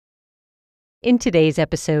In today's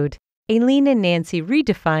episode, Aileen and Nancy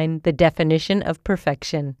redefine the definition of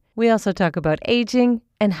perfection. We also talk about aging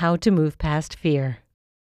and how to move past fear.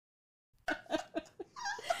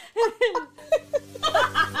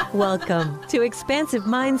 Welcome to Expansive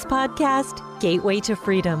Minds Podcast, Gateway to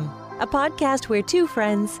Freedom, a podcast where two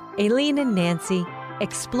friends, Aileen and Nancy,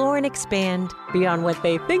 explore and expand beyond what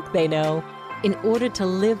they think they know in order to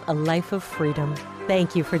live a life of freedom.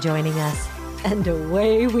 Thank you for joining us, and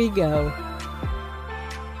away we go.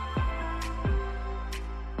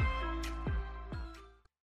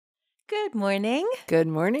 Good morning. Good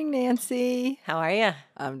morning, Nancy. How are you?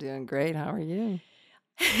 I'm doing great. How are you?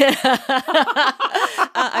 I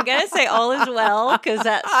gotta say all is well because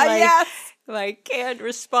that's my canned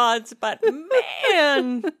response. But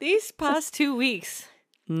man, these past 2 weeks,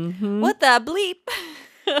 what the bleep?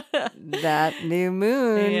 That new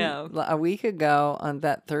moon Yeah. a week ago on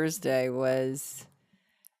that Thursday was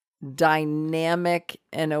dynamic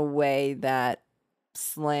in a way that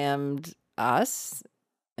slammed us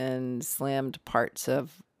and slammed parts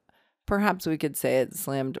of, perhaps we could say it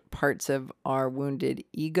slammed parts of our wounded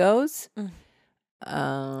egos.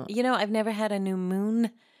 I've never had a new moon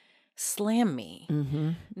slam me.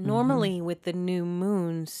 Normally with the new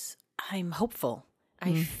moons, I'm hopeful.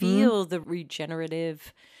 I feel the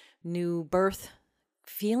regenerative new birth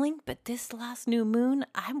feeling, but this last new moon,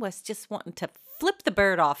 I was just wanting to flip the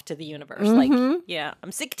bird off to the universe. I'm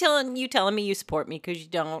sick of telling me you support me because you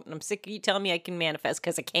don't. And I'm sick of you telling me I can manifest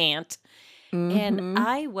because I can't. And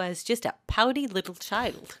I was just a pouty little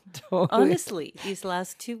child, honestly, these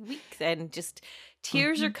last 2 weeks. And just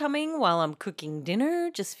tears are coming while I'm cooking dinner,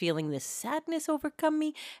 just feeling this sadness overcome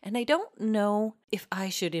me. And I don't know if I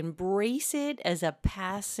should embrace it as a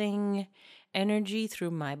passing energy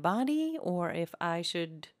through my body or if I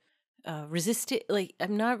should resist it.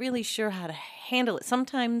 I'm not really sure how to handle it.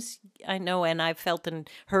 Sometimes I know, and I've felt and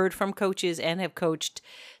heard from coaches and have coached,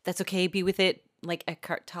 that's okay, be with it. Like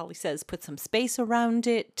Eckhart Tolle says, put some space around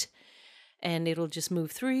it and it'll just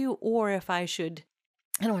move through you. Or if I should,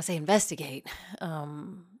 I don't want to say investigate,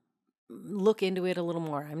 look into it a little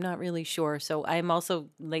more. I'm not really sure. So I'm also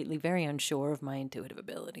lately very unsure of my intuitive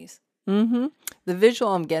abilities. The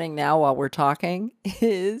visual I'm getting now while we're talking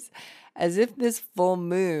is as if this full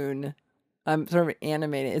moon, I'm sort of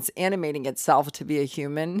animating. It's animating itself to be a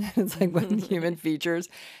human. It's like one of the human features.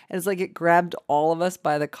 And it's like it grabbed all of us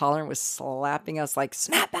by the collar and was slapping us like,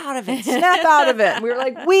 snap out of it, snap out of it. And we were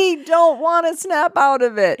like, we don't want to snap out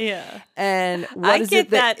of it. Yeah. And what I is get it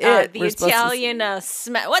that that, the we're supposed to Italian,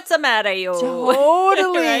 what's the matter, you?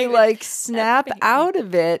 totally Right? like snap out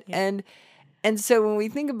of it. Yeah. And so when we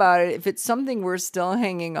think about it, if it's something we're still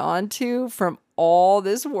hanging on to from all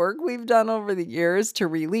this work we've done over the years to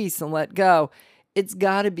release and let go, it's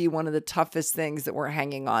got to be one of the toughest things that we're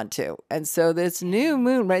hanging on to. And so this new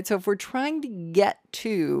moon, right? So if we're trying to get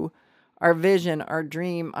to our vision, our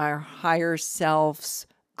dream, our higher self's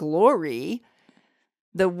glory,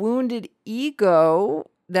 the wounded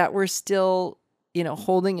ego that we're still,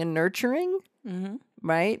 holding and nurturing,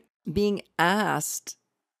 right? Being asked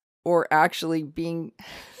or actually being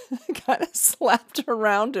kind of slapped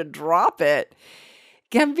around to drop it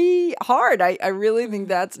can be hard. I really think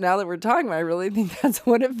that's, now that we're talking about it, I really think that's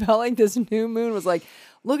what it felt like this new moon was like.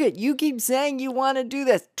 Look you keep saying you want to do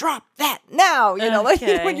this. Drop that now. Like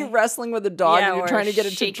when you're wrestling with a dog and you're trying to get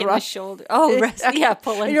it to drop. The shoulder. Oh,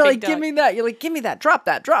 pulling. And you're like, give me that. You're like, give me that. Drop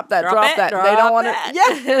that. Drop that. Drop that. And they don't want to.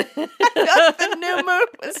 Yeah. The new moon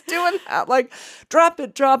was doing that. Like, drop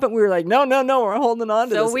it. Drop it. We were like, no. We're holding on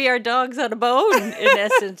to this. So we are dogs on a bone, in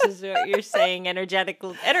essence, is what you're saying. Energetic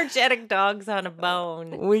dogs on a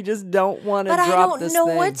bone. We just don't want to drop this thing. But I don't know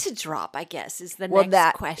what to drop, I guess, is the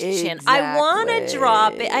next question. Exactly. I want to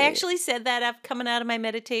drop. I actually said that coming out of my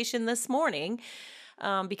meditation this morning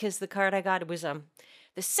because the card I got was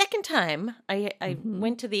the second time I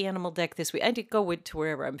went to the animal deck this week. I did go to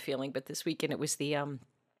wherever I'm feeling, but this weekend it was the I'm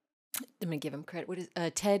going to give him credit. What is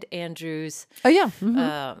Ted Andrews? Oh, yeah.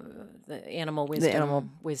 The animal wisdom. The animal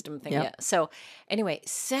wisdom thing. Yep. Yeah. So anyway,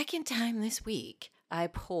 second time this week, I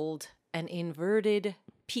pulled an inverted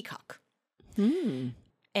peacock. And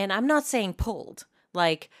I'm not saying pulled,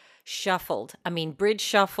 like shuffled. I mean, bridge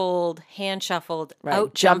shuffled, hand shuffled, right.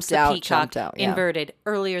 out jumps the peacock, jumped out, yeah. Inverted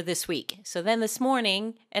earlier this week. So then this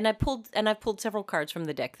morning, I've pulled several cards from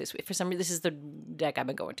the deck this week. For some reason, this is the deck I've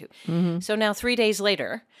been going to. So now 3 days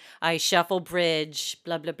later, I shuffle bridge,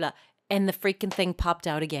 blah, blah, blah. And the freaking thing popped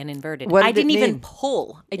out again, inverted. What did I didn't it even mean?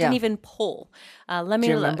 pull. I didn't even pull. Let me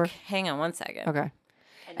Do you look. remember? Hang on one second. Okay.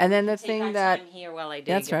 And then the Take thing my that time here while I dig.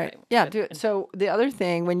 that's right. Yeah, do it. So the other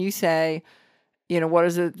thing, when you say, what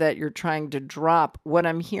is it that you're trying to drop? What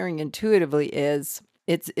I'm hearing intuitively is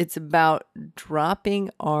it's about dropping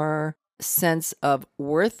our sense of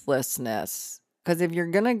worthlessness. Because if you're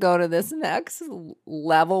going to go to this next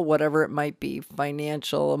level, whatever it might be,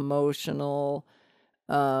 financial, emotional,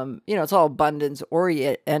 it's all abundance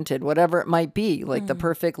oriented, whatever it might be, like the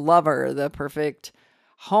perfect lover, the perfect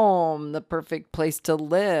home, the perfect place to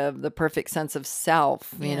live, the perfect sense of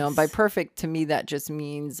self. By perfect, to me, that just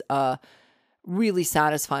means really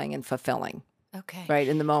satisfying and fulfilling. Okay. Right.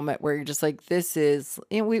 In the moment where you're just like, this is,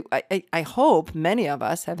 I hope many of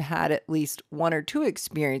us have had at least one or two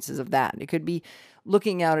experiences of that. It could be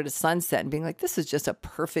looking out at a sunset and being like, this is just a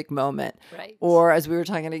perfect moment. Right. Or as we were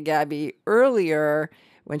talking to Gabby earlier,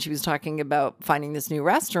 when she was talking about finding this new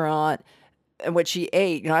restaurant and what she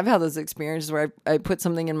ate, I've had those experiences where I put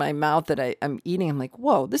something in my mouth that I'm eating. I'm like,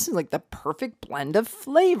 whoa, this is like the perfect blend of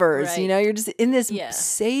flavors. Right. You're just in this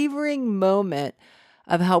savoring moment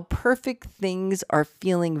of how perfect things are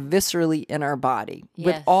feeling viscerally in our body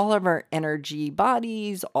with all of our energy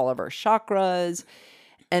bodies, all of our chakras.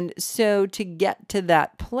 And so to get to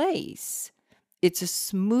that place, it's a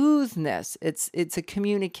smoothness. It's a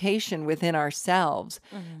communication within ourselves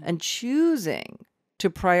and choosing to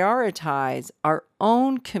prioritize our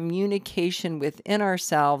own communication within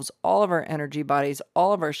ourselves, all of our energy bodies,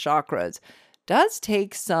 all of our chakras does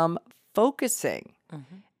take some focusing.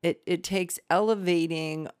 It takes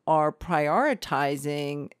elevating our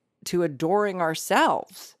prioritizing to adoring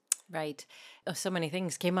ourselves. Right. Oh, so many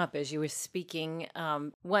things came up as you were speaking.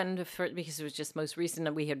 Because it was just most recent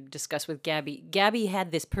that we had discussed with Gabby. Gabby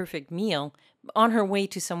had this perfect meal on her way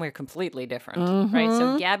to somewhere completely different, right?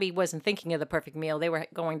 So Gabby wasn't thinking of the perfect meal. They were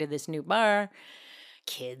going to this new bar,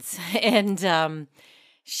 kids, and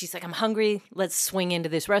she's like, I'm hungry. Let's swing into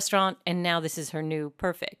this restaurant. And now this is her new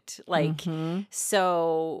perfect.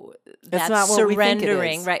 So that's not what we think it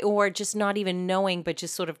surrendering, is. right? Or just not even knowing, but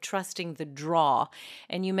just sort of trusting the draw.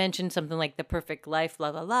 And you mentioned something like the perfect life,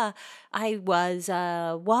 blah, blah, blah. I was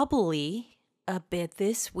wobbly a bit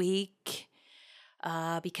this week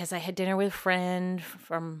because I had dinner with a friend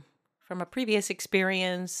from a previous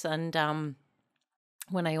experience. And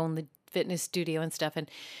when I owned the fitness studio and stuff,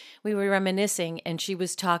 and we were reminiscing, and she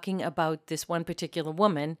was talking about this one particular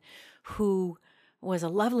woman who was a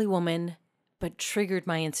lovely woman but triggered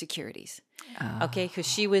my insecurities. Okay, because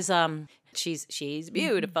she was she's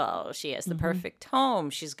beautiful, she has the perfect home,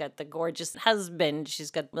 she's got the gorgeous husband,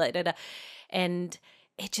 she's got blah, blah, blah. And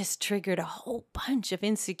it just triggered a whole bunch of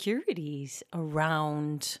insecurities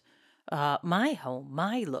around my home,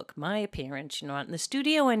 my look, my appearance. I'm not in the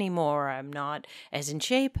studio anymore. I'm not as in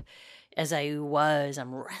shape as I was.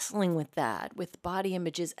 I'm wrestling with that, with body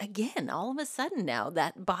images. Again, all of a sudden now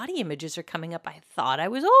that body images are coming up. I thought I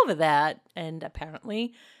was over that, and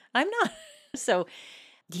apparently I'm not. So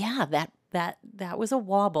yeah, that was a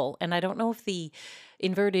wobble. And I don't know if the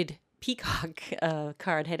inverted peacock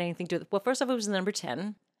card had anything to do with it. Well, first off, it was number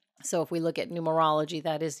 10. So if we look at numerology,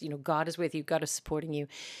 that is, God is with you, God is supporting you.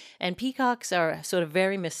 And peacocks are sort of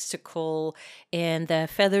very mystical, and the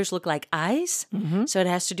feathers look like eyes. So it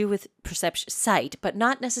has to do with perception, sight, but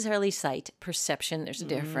not necessarily sight, perception. There's a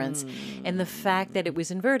difference. And the fact that it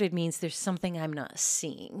was inverted means there's something I'm not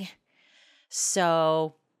seeing.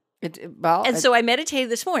 So, so I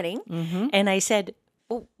meditated this morning, and I said,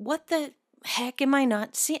 well, what the heck am I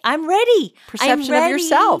not seeing? I'm ready. Perception I'm of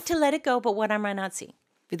yourself. to let it go, but what am I not seeing?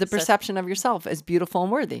 The perception of yourself as beautiful and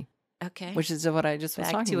worthy. Okay. Which is what I just was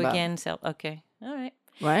back talking to about. Again. So, okay. All right.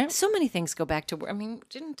 Right? So many things go back to,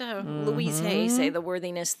 didn't Louise Hay say the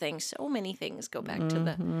worthiness thing? So many things go back to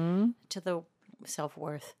the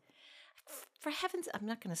self-worth. For heaven's, I'm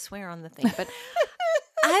not going to swear on the thing, but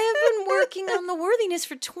I have been working on the worthiness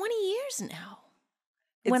for 20 years now.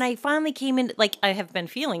 When I finally came in, I have been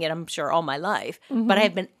feeling it, I'm sure, all my life, but I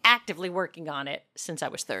have been actively working on it since I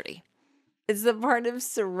was 30. It's the part of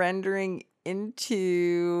surrendering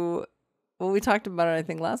into, well, we talked about it, I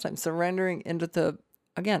think, last time, surrendering into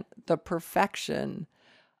the perfection.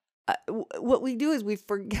 What we do is we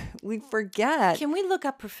forget. Can we look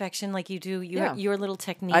up perfection like you do your little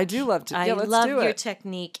technique? I do love to. I let's love do it. your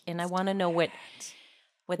technique, and I want to know what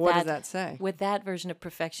does that say? What that version of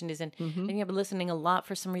perfection is. And I've been listening a lot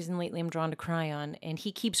for some reason lately. I'm drawn to Cryon, and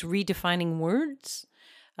he keeps redefining words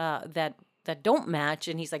that don't match.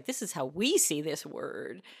 And he's like, this is how we see this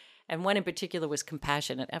word. And one in particular was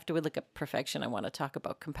compassion. And after we look at perfection, I want to talk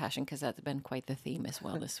about compassion because that's been quite the theme as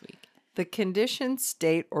well this week. The conditioned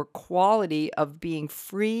state or quality of being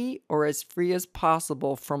free or as free as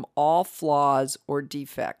possible from all flaws or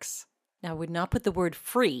defects. Now, I would not put the word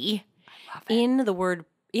free in the word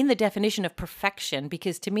in the definition of perfection,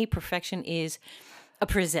 because to me, perfection is a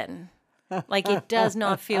prison. Like, it does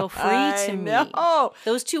not feel free to me.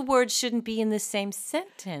 Those two words shouldn't be in the same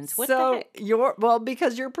sentence. What the heck?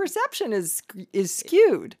 Because your perception is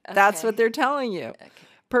skewed. Okay. That's what they're telling you. Okay.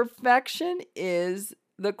 Perfection is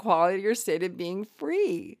the quality of your state of being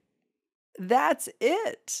free. That's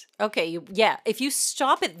it. Okay, if you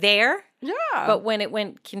stop it there. Yeah. But when it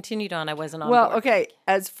continued on, I wasn't on board. Okay,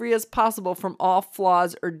 as free as possible from all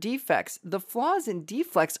flaws or defects. The flaws and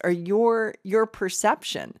defects are your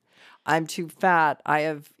perception. I'm too fat. I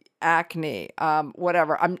have acne.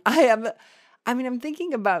 Whatever. I'm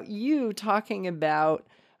thinking about you talking about.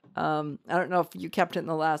 I don't know if you kept it in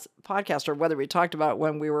the last podcast or whether we talked about it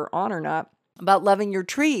when we were on or not. About loving your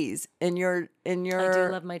trees in your. I do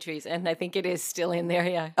love my trees, and I think it is still in there.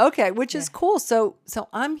 Yeah. Okay, which is cool. So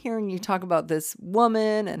I'm hearing you talk about this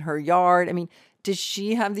woman and her yard. I mean, does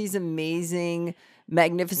she have these amazing,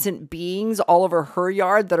 magnificent beings all over her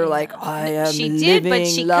yard that are like, I am She living did, but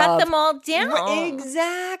she cut them all down.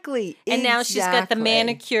 Exactly. And now she's got the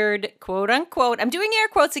manicured, quote unquote, I'm doing air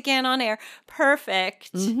quotes again on air,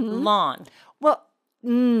 perfect lawn. Well,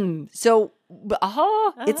 so.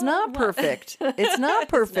 It's not perfect. It's not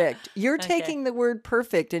perfect. You're taking the word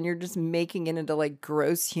perfect and you're just making it into like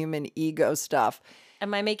gross human ego stuff.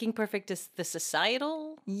 Am I making perfect the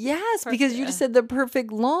societal? Yes, because you just said the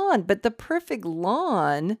perfect lawn, but the perfect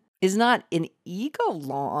lawn is not an ego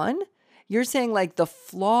lawn. You're saying like the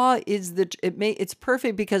flaw is it's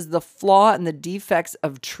perfect because the flaw and the defects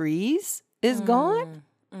of trees is gone.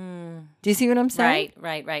 Do you see what I'm saying?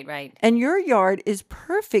 Right. And your yard is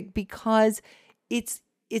perfect because it's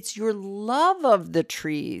your love of the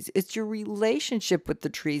trees. It's your relationship with the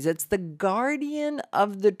trees. It's the guardian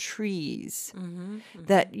of the trees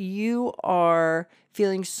that you are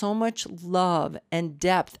feeling so much love and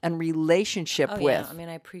depth and relationship with. Yeah. I mean,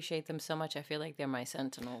 I appreciate them so much. I feel like they're my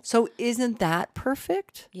sentinels. So isn't that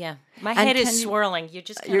perfect? Yeah. My head is swirling. You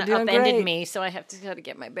just kind of upended me, so I have to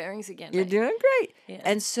get my bearings again. You're doing great. Yeah.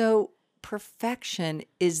 And so perfection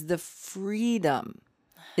is the freedom.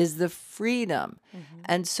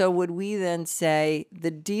 And so would we then say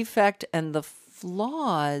the defect and the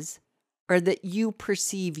flaws are that you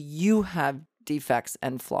perceive you have defects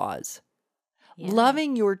and flaws? Yeah.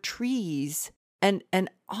 Loving your trees and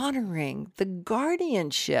honoring the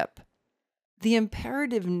guardianship, the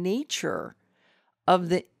imperative nature of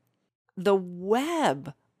the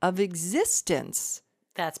web of existence.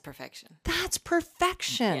 That's perfection.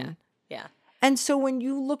 Yeah. And so when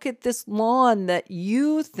you look at this lawn that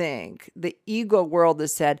you think the ego world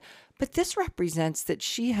has said, but this represents that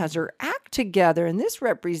she has her act together, and this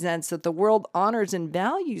represents that the world honors and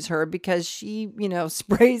values her because she,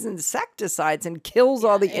 sprays insecticides and kills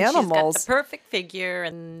all the animals. She's got the perfect figure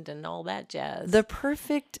and all that jazz. The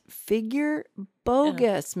perfect figure,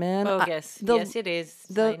 bogus, man. Bogus. Yes, it is.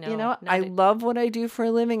 I know. I love what I do for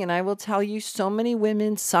a living, and I will tell you, so many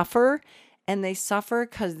women suffer. And they suffer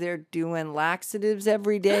because they're doing laxatives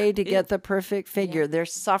every day to get the perfect figure. Yeah. They're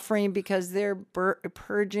suffering because they're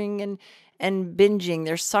purging and binging.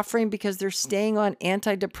 They're suffering because they're staying on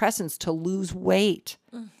antidepressants to lose weight.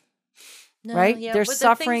 No, right? Yeah, they're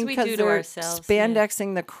suffering because they're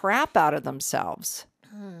spandexing the crap out of themselves.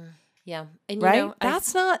 Yeah. And, right?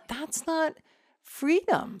 That's not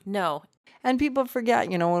freedom. No. And people forget,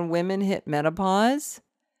 when women hit menopause,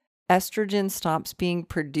 estrogen stops being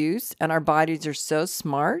produced, and our bodies are so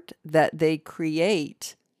smart that they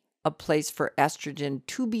create a place for estrogen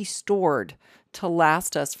to be stored to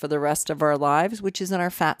last us for the rest of our lives, which is in our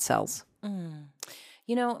fat cells.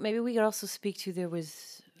 Maybe we could also speak to, there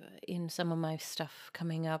was in some of my stuff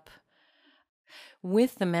coming up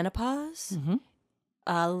with the menopause,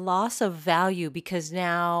 a loss of value, because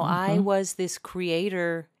now I was this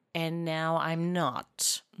creator and now I'm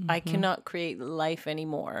not. I cannot create life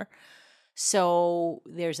anymore. So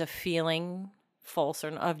there's a feeling, false or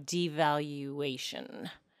of devaluation.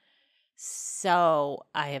 So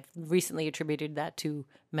I have recently attributed that to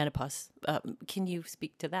menopause. Can you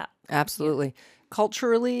speak to that? Absolutely. Yeah.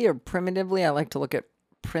 Culturally or primitively, I like to look at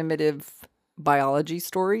primitive biology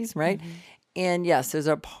stories, right? And yes, there's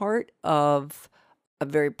a part of a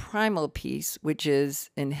very primal piece, which is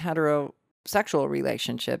in heterosexual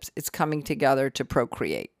relationships, it's coming together to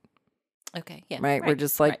procreate. Okay, yeah. Right? We're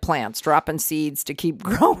just like plants, dropping seeds to keep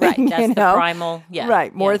growing. Right, that's the primal,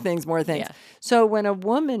 Right, more things. Yeah. So when a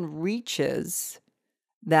woman reaches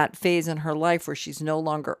that phase in her life where she's no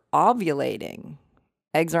longer ovulating,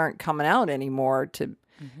 eggs aren't coming out anymore to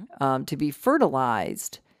be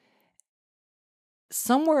fertilized,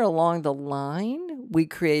 somewhere along the line, we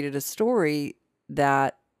created a story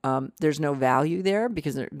that There's no value there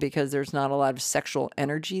because there's not a lot of sexual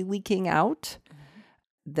energy leaking out.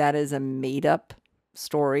 That is a made up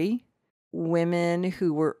story. Women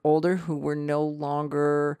who were older, who were no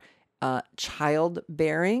longer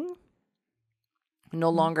childbearing, no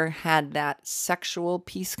longer had that sexual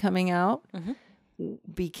piece coming out,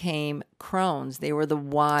 became crones. They were the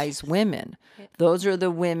wise women. Those are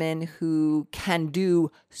the women who can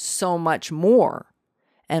do so much more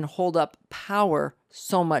and hold up power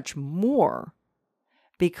so much more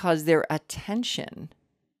because their attention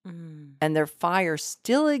and their fire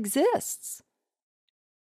still exists.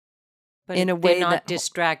 But in a way they're not that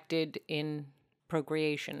distracted in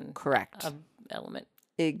procreation. Correct. Element.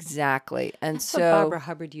 Exactly. And That's so what Barbara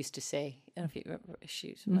Hubbard used to say. I don't know if you remember.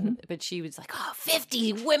 She was but she was like,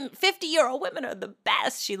 50-year-old women are the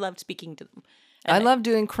best. She loved speaking to them. And I love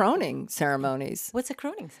doing croning ceremonies. What's a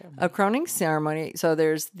croning ceremony? A croning ceremony. So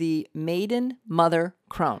there's the maiden mother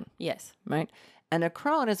crone. Yes. Right. And a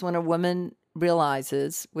crone is when a woman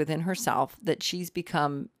realizes within herself that she's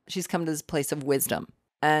come to this place of wisdom.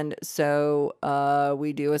 And so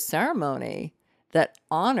we do a ceremony that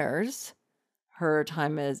honors her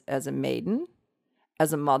time as a maiden,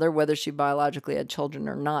 as a mother, whether she biologically had children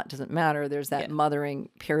or not, doesn't matter. There's that mothering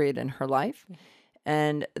period in her life.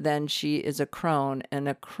 And then she is a crone. And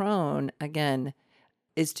a crone, again,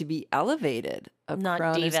 is to be elevated. A Not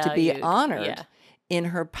crone is to be devalued. honored in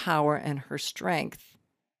her power and her strength,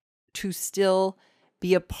 to still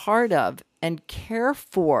be a part of and care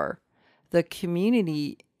for the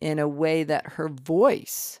community in a way that her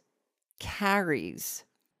voice carries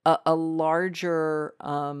a larger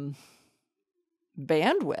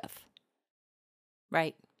bandwidth,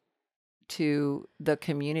 right, to the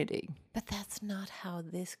community. But that's not how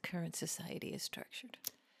this current society is structured.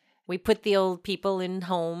 We put the old people in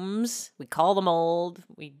homes. We call them old.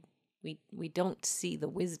 We don't see the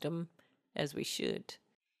wisdom as we should.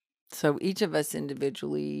 So each of us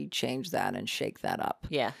individually change that and shake that up.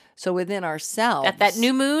 Yeah. So within ourselves. At that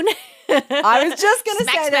new moon. I was just going to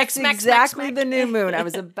say that's smack, exactly smack. the new moon. I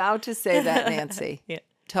was about to say that, Nancy. Yeah.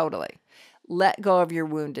 Totally. Let go of your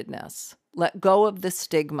woundedness. Let go of the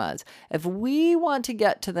stigmas. If we want to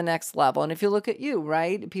get to the next level, and if you look at you,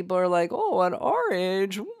 right? People are like, oh, at our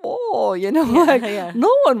age, no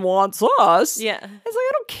one wants us. Yeah. It's like,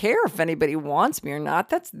 I don't care if anybody wants me or not.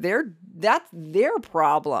 That's their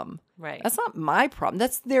problem. Right. That's not my problem.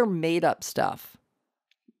 That's their made up stuff.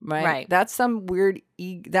 Right. That's some weird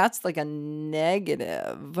that's like a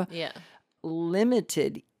negative,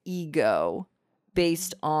 limited ego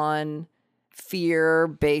based on fear,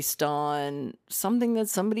 based on something that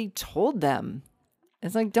somebody told them.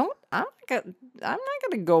 It's like, I'm not going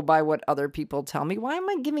to go by what other people tell me. Why am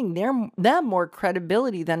I giving them more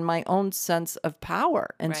credibility than my own sense of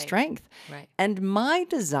power and strength? Right. And my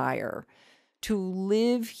desire to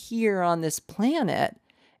live here on this planet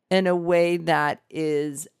in a way that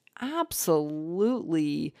is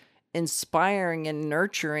absolutely inspiring and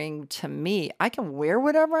nurturing to me. I can wear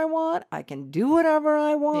whatever I want. I can do whatever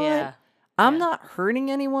I want. Yeah. I'm not hurting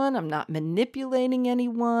anyone. I'm not manipulating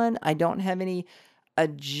anyone. I don't have any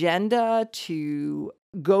agenda to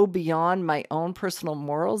go beyond my own personal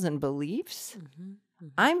morals and beliefs.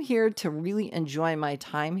 I'm here to really enjoy my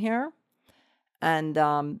time here.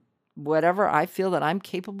 And whatever I feel that I'm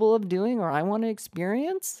capable of doing or I want to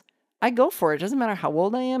experience, I go for it. It doesn't matter how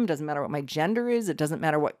old I am. It doesn't matter what my gender is. It doesn't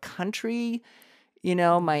matter what country,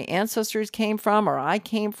 my ancestors came from or I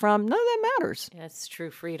came from. None of that matters. That's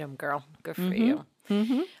true freedom, girl. Good for you.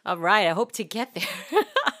 All right. I hope to get there.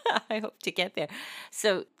 I hope to get there.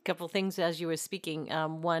 So a couple things as you were speaking.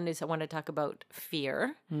 One is I want to talk about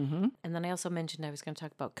fear. And then I also mentioned I was going to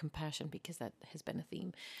talk about compassion because that has been a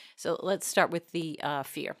theme. So let's start with the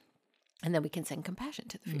fear. And then we can send compassion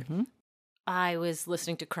to the fear. I was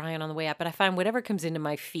listening to Crying on the way up, and I find whatever comes into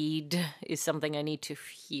my feed is something I need to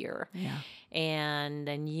hear. Yeah. And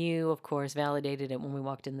then you, of course, validated it when we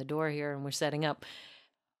walked in the door here and we're setting up.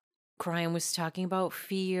 Crying was talking about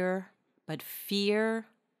fear, but fear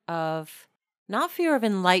of, not fear of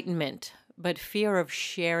enlightenment, but fear of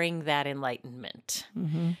sharing that enlightenment.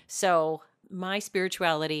 So my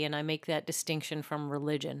spirituality, and I make that distinction from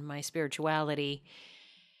religion, my spirituality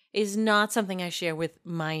is not something I share with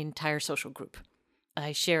my entire social group.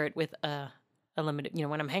 I share it with a limited,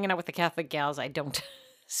 when I'm hanging out with the Catholic gals, I don't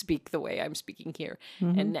speak the way I'm speaking here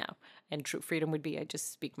and now. And true freedom would be I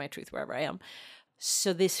just speak my truth wherever I am.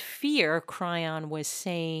 So this fear Cryon was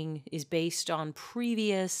saying is based on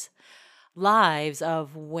previous lives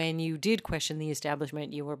of when you did question the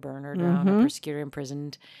establishment, you were burned or drowned or persecuted,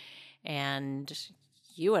 imprisoned, and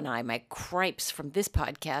you and I, my cripes from this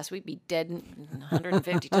podcast, we'd be dead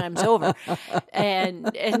 150 times over.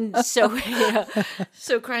 And so,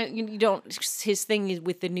 so crying, you don't, his thing is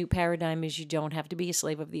with the new paradigm is you don't have to be a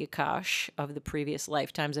slave of the Akash, of the previous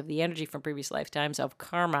lifetimes, of the energy from previous lifetimes, of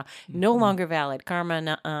karma, no longer valid.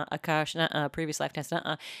 Karma, Akash, previous lifetimes,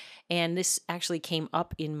 And this actually came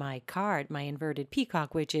up in my card, my inverted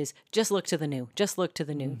peacock, which is just look to the new. Just look to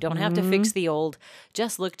the new. Don't have to fix the old.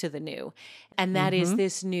 Just look to the new. And that is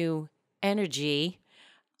this new energy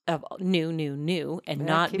of new, and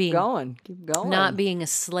not being keep going. Not being a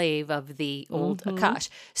slave of the old Akash.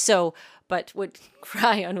 So, but what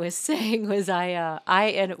Kryon was saying was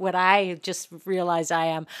and what I just realized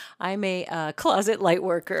I'm a closet light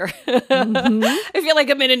worker. I feel like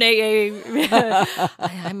I'm in an AA.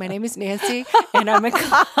 Hi, my name is Nancy, and I'm a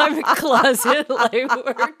closet light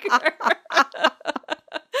worker.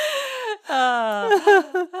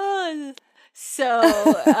 So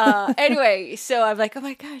anyway, so I'm like, oh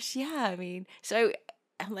my gosh, yeah. I mean, so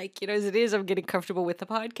I'm like, as it is, I'm getting comfortable with the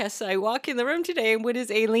podcast. So I walk in the room today, and what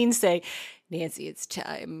does Aileen say? Nancy, it's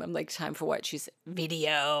time. I'm like, time for what? She's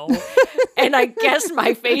video. And I guess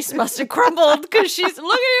my face must have crumbled because she's,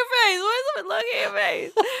 look at your face. Look at your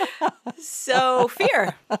face. So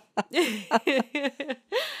fear.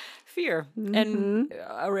 Fear and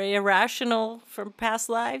irrational from past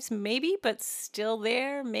lives, maybe, but still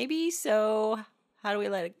there, maybe. So how do we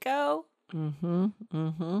let it go?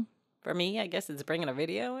 For me, I guess it's bringing a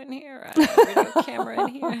video in here, a video camera in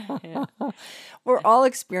here. Yeah. We're all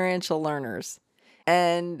experiential learners.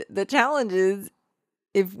 And the challenge is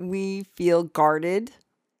if we feel guarded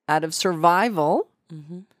out of survival,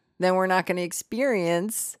 then we're not going to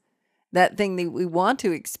experience that thing that we want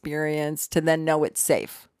to experience to then know it's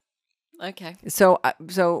safe. Okay. So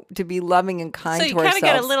to be loving and kind to ourselves. So you kind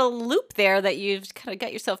of got a little loop there that you've kind of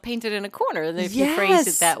got yourself painted in a corner if you phrase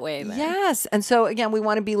it that way. Then. Yes. And so again, we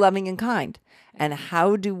want to be loving and kind. And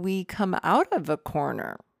how do we come out of a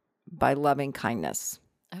corner? By loving kindness.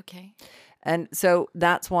 Okay. And so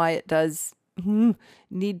that's why it does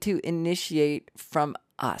need to initiate from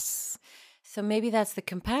us. So maybe that's the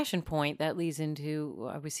compassion point that leads into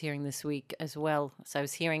I was hearing this week as well. So I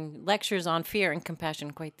was hearing lectures on fear and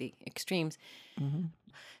compassion, quite the extremes.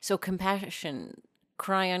 So compassion,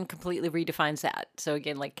 Kryon completely redefines that. So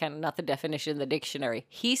again, like kind of not the definition in the dictionary.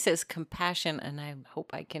 He says compassion, and I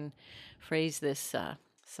hope I can phrase this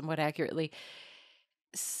somewhat accurately.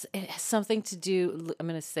 It has something to do, I'm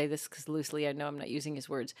going to say this because loosely, I know I'm not using his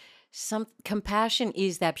words. Compassion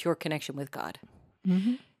is that pure connection with God.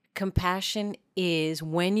 Compassion is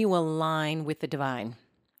when you align with the divine,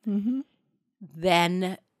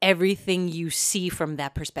 then everything you see from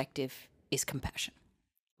that perspective is compassion,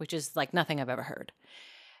 which is like nothing I've ever heard.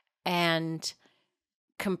 And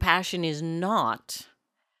compassion is not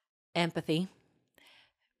empathy,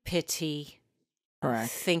 pity,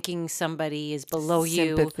 thinking somebody is below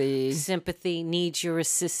you, sympathy, needs your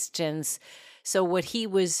assistance. So what he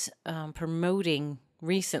was promoting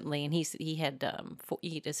recently, and he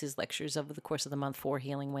does his lectures over the course of the month, 4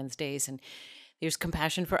 Healing Wednesdays, and there's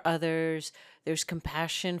compassion for others. There's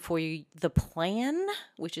compassion for the plan,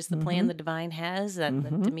 which is the plan the divine has. That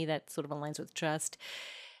to me, that sort of aligns with trust.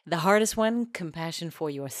 The hardest one, compassion for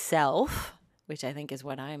yourself, which I think is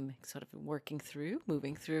what I'm sort of moving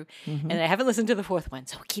through. And I haven't listened to the 4th one,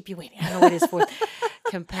 so I'll keep you waiting. I don't know what his 4th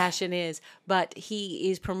compassion is, but he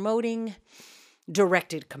is promoting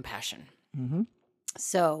directed compassion.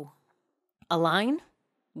 So align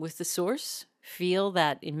with the source, feel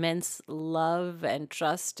that immense love and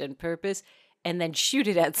trust and purpose, and then shoot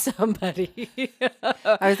it at somebody.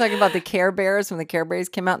 I was talking about the Care Bears when the Care Bears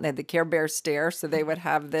came out, and they had the Care Bear stare. So they would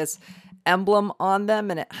have this emblem on them,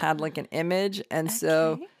 and it had like an image. And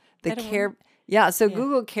so the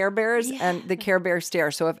Google Care Bears and the Care Bear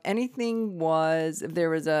stare. So if there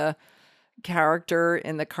was a character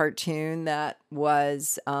in the cartoon that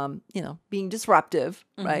was, being disruptive,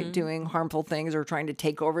 right? Doing harmful things or trying to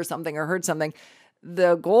take over something or hurt something.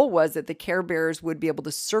 The goal was that the Care Bears would be able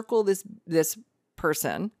to circle this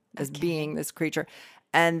person as being this creature.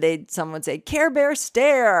 And someone would say, Care Bear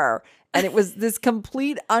stare. And it was this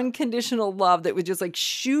complete unconditional love that would just like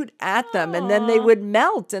shoot at them. And then they would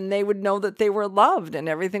melt and they would know that they were loved and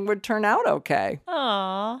everything would turn out okay.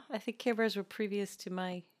 Aw, I think Care Bears were previous to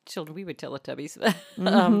my children. We were Teletubbies.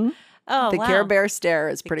 The Care Bear stare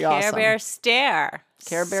is pretty awesome. Care Bear stare.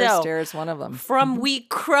 Care Bear stare is one of them. From we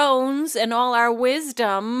crones and all our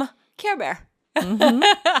wisdom, Care Bear.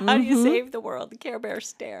 How do you save the world? The Care Bear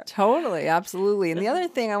stare. Totally, absolutely. And the other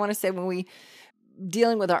thing I want to say when we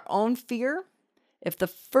dealing with our own fear, if the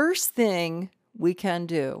first thing we can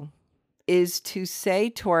do is to say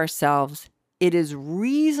to ourselves, it is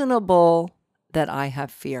reasonable that I have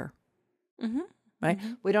fear. Right?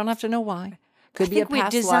 We don't have to know why. Could be a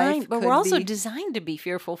past life, but we're also designed to be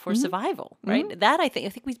fearful for survival, right? That I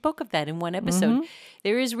think we spoke of that in one episode.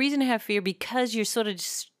 There is reason to have fear because you're sort of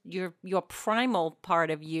just, your primal part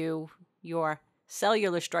of you, your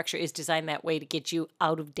cellular structure is designed that way to get you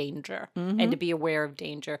out of danger and to be aware of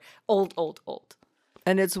danger. Old.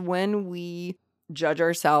 And it's when we judge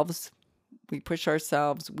ourselves, we push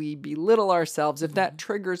ourselves, we belittle ourselves. If that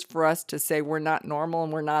triggers for us to say we're not normal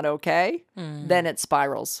and we're not okay, then it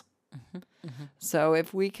spirals. So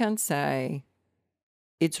if we can say,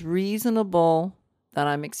 it's reasonable that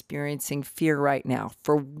I'm experiencing fear right now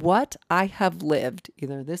for what I have lived,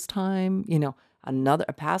 either this time,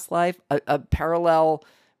 a past life, a parallel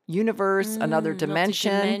universe, another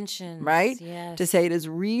dimension, right? Yes. To say it is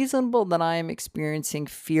reasonable that I am experiencing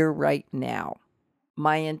fear right now.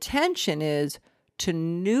 My intention is to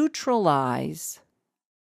neutralize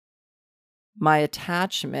my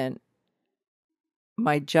attachment,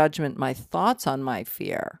 my judgment, my thoughts on my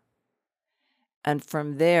fear. And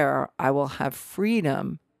from there, I will have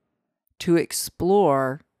freedom to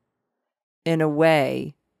explore in a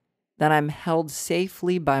way that I'm held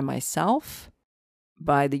safely by myself,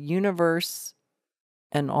 by the universe,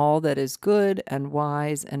 and all that is good and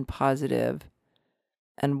wise and positive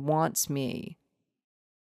and wants me,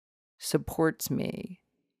 supports me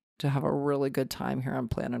to have a really good time here on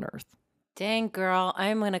planet Earth. Dang, girl,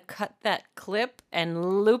 I'm going to cut that clip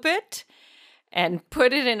and loop it and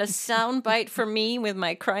put it in a sound bite for me with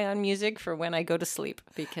my Cryon music for when I go to sleep,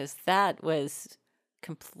 because that was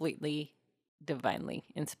completely divinely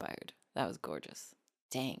inspired. That was gorgeous.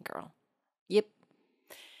 Dang, girl. Yep.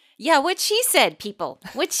 Yeah, what she said, people.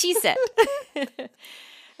 What she said.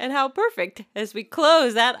 And how perfect as we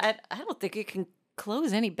close that. I don't think it can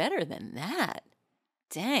close any better than that.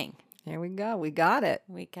 Dang. Here we go. We got it.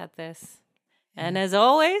 We got this. And as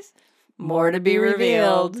always, more to be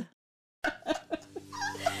revealed.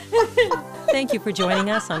 Thank you for joining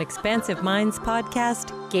us on Expansive Minds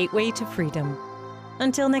podcast, Gateway to Freedom.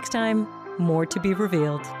 Until next time, more to be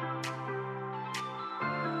revealed.